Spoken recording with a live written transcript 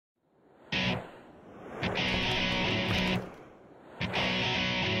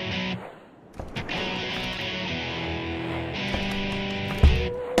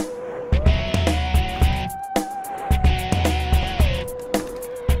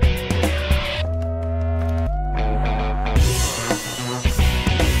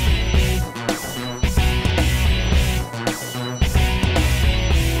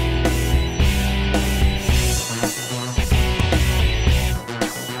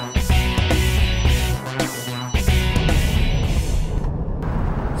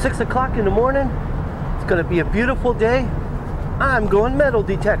6 o'clock in the morning. It's gonna be a beautiful day. I'm going metal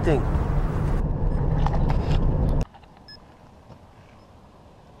detecting.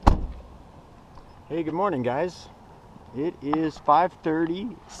 Hey, good morning, guys. It is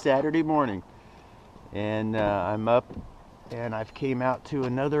 5:30 Saturday morning, and I'm up and I've came out to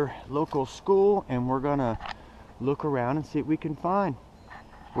another local school, and we're gonna look around and see what we can find.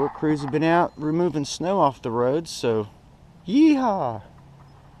 Work crews have been out removing snow off the roads, so yeehaw!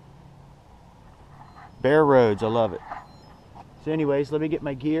 Bare roads, I love it. So anyways, let me get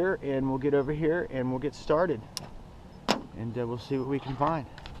my gear and we'll get over here and we'll get started, and we'll see what we can find.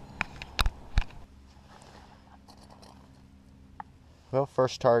 Well,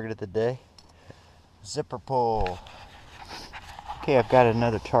 first target of the day, zipper pull. Okay, I've got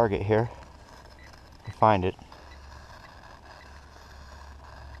another target here. I'll find it.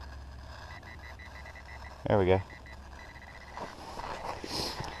 There we go.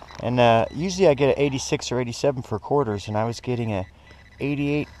 And usually I get an 86 or 87 for quarters, and I was getting a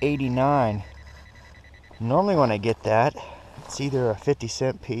 88, 89. Normally when I get that, it's either a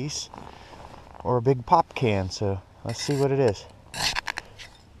 50-cent piece or a big pop can, so let's see what it is.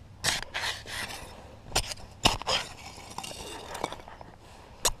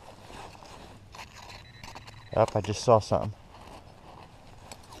 Oh, I just saw something.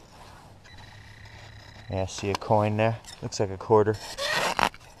 Yeah, I see a coin there. Looks like a quarter.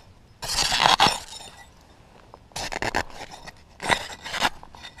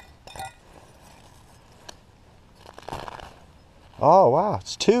 Oh, wow,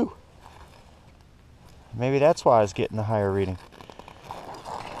 it's 2. Maybe that's why I was getting the higher reading.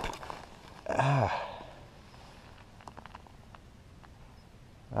 I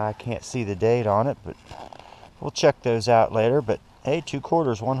can't see the date on it, but we'll check those out later. But hey, 2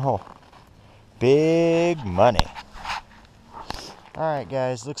 quarters, 1 hole. Big money. Alright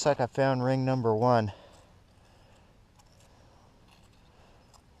guys, looks like I found ring number 1. It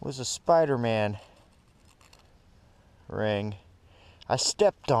was a Spider-Man ring. I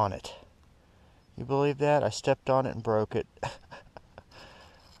stepped on it. You believe that? I stepped on it and broke it.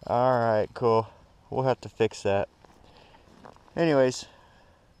 Alright, cool. We'll have to fix that. Anyways,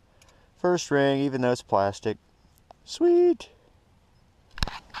 first ring, even though it's plastic. Sweet!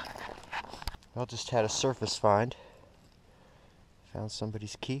 I just had a surface find. Found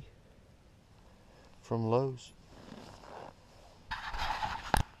somebody's key from Lowe's.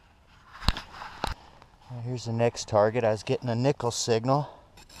 Here's the next target. I was getting a nickel signal.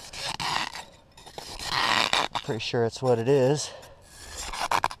 Pretty sure it's what it is.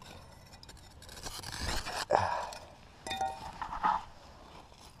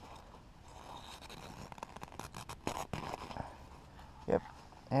 Yep,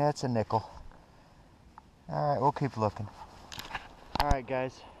 yeah, it's a nickel. Alright, we'll keep looking. Alright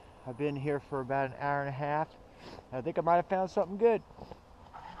guys, I've been here for about an hour and a half. I think I might have found something good.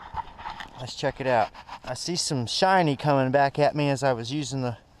 Let's check it out. I see some shiny coming back at me as I was using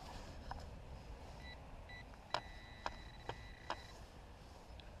the...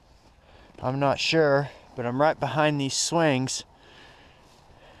 I'm not sure, but I'm right behind these swings.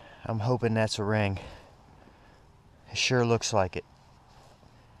 I'm hoping that's a ring. It sure looks like it.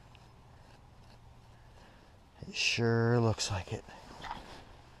 It sure looks like it.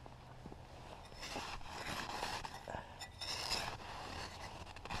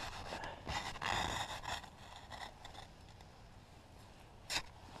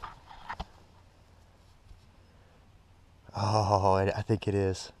 Oh, I think it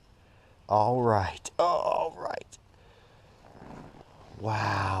is. All right. All right.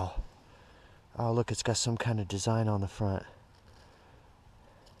 Wow. Oh, look, it's got some kind of design on the front.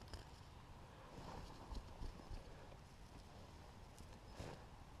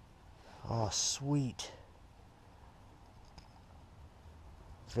 Oh, sweet.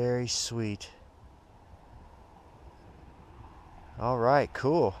 Very sweet. All right,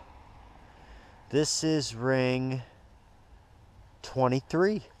 cool. This is ring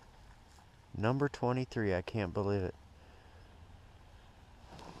 23. Number 23. I can't believe it.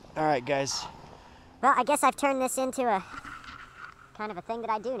 All right, guys. Well, I guess I've turned this into a kind of a thing that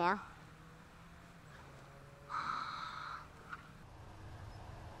I do now.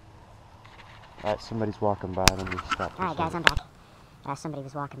 All right, somebody's walking by. Let me stop. All right, guys, I'm back. Somebody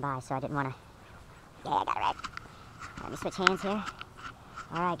was walking by, so I didn't want to... Yeah, I got it right. Let me switch hands here.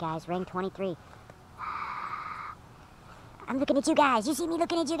 All right, guys, ring 23. I'm looking at you guys. You see me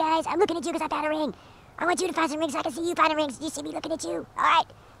looking at you guys? I'm looking at you because I got a ring. I want you to find some rings so I can see you finding rings. You see me looking at you? All right.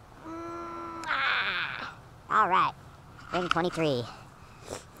 All right. Ring 23.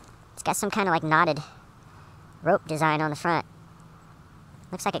 It's got some kind of like knotted rope design on the front.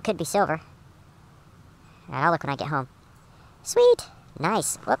 Looks like it could be silver. Alright, I'll look when I get home. Sweet!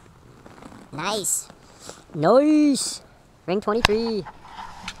 Nice. Whoop. Nice. Nice! Ring 23.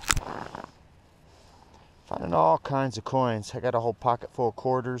 Finding all kinds of coins. I got a whole pocket full of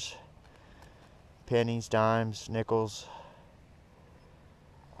quarters, pennies, dimes, nickels.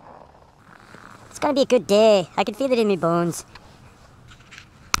 It's gonna be a good day. I can feel it in my bones.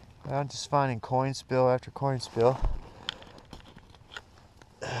 I'm just finding coin spill after coin spill.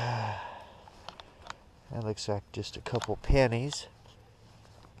 That looks like just a couple pennies.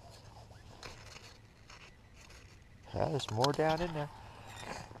 Ah, there's more down in there.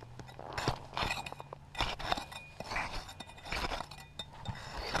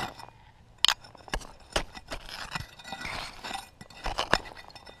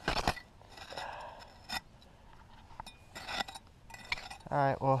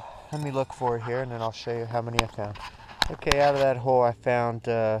 Alright, well, let me look for it here and then I'll show you how many I found. Okay, out of that hole I found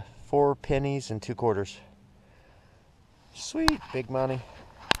 4 pennies and 2 quarters. Sweet, big money.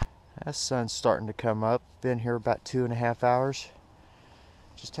 That sun's starting to come up. Been here about 2.5 hours.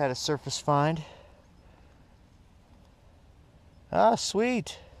 Just had a surface find. Ah,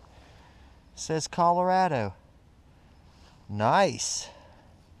 sweet. Says Colorado. Nice.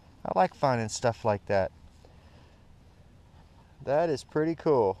 I like finding stuff like that. That is pretty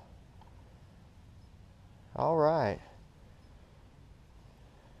cool. All right.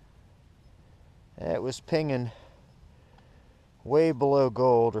 It was pinging way below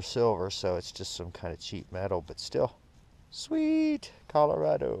gold or silver, so it's just some kind of cheap metal, but still. Sweet,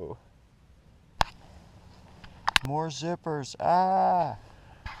 Colorado. More zippers. Ah!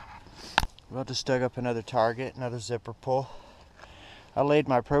 Well, just dug up another target, another zipper pull. I laid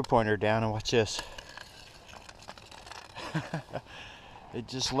my pro pointer down and watch this. It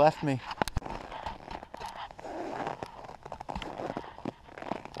just left me.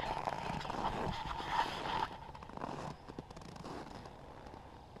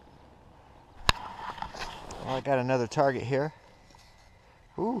 Well, I got another target here.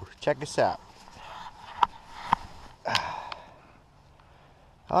 Ooh, check this out.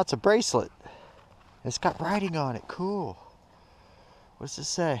 Oh, it's a bracelet. It's got writing on it. Cool. What's it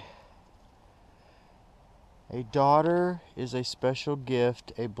say? A daughter is a special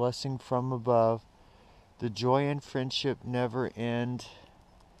gift, a blessing from above. The joy and friendship never end,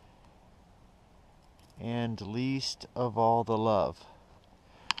 and least of all the love.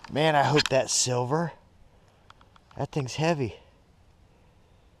 Man, I hope that's silver. That thing's heavy.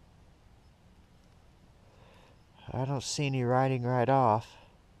 I don't see any writing right off.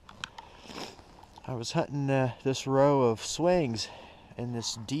 I was hunting this row of swings in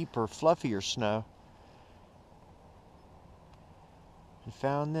this deeper, fluffier snow. And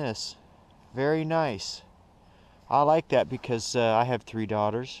found this. Very nice. I like that because I have 3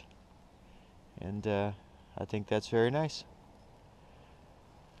 daughters. And I think that's very nice.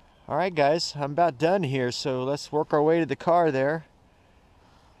 Alright guys, I'm about done here, so let's work our way to the car there.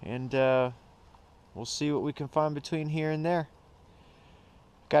 And we'll see what we can find between here and there.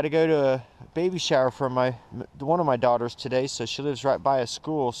 Got to go to a baby shower for one of my daughters today, so she lives right by a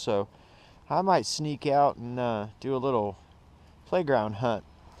school, so I might sneak out and do a little playground hunt.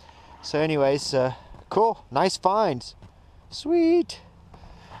 So anyways, cool, nice finds. Sweet.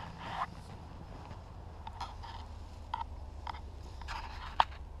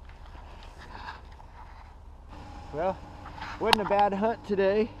 Well, wasn't a bad hunt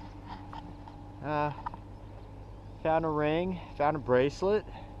today. Found a ring, found a bracelet,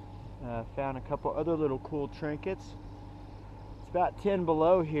 found a couple other little cool trinkets. It's about 10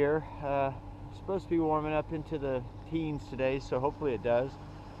 below here. It's supposed to be warming up into the teens today, so hopefully it does.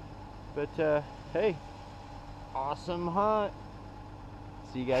 But hey, awesome hunt.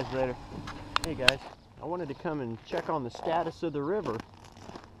 See you guys later. Hey guys, I wanted to come and check on the status of the river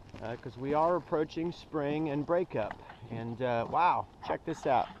because we are approaching spring and breakup. And wow, check this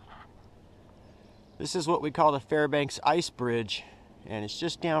out. This is what we call the Fairbanks Ice Bridge, and it's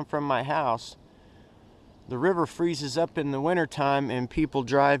just down from my house. The river freezes up in the wintertime and people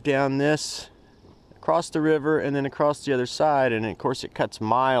drive down this, across the river and then across the other side, and of course it cuts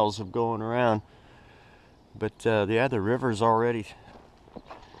miles of going around. But yeah, the river's already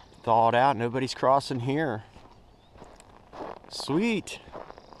thawed out. Nobody's crossing here. Sweet.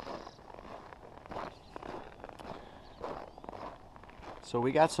 So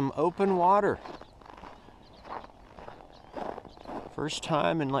we got some open water. First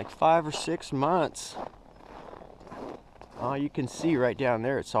time in like 5 or 6 months. Oh, you can see right down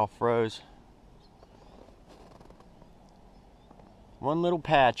there it's all froze. One little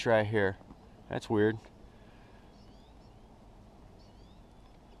patch right here. That's weird.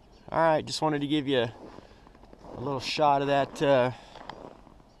 Alright, just wanted to give you a little shot of that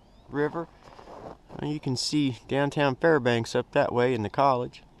river. You can see downtown Fairbanks up that way in the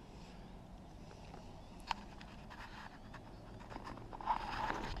college.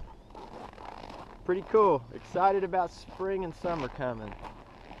 Pretty cool. Excited about spring and summer coming.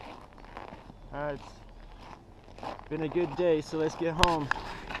 Alright, it's been a good day, so let's get home.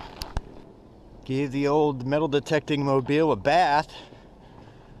 Give the old metal detecting mobile a bath.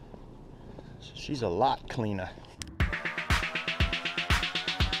 She's a lot cleaner.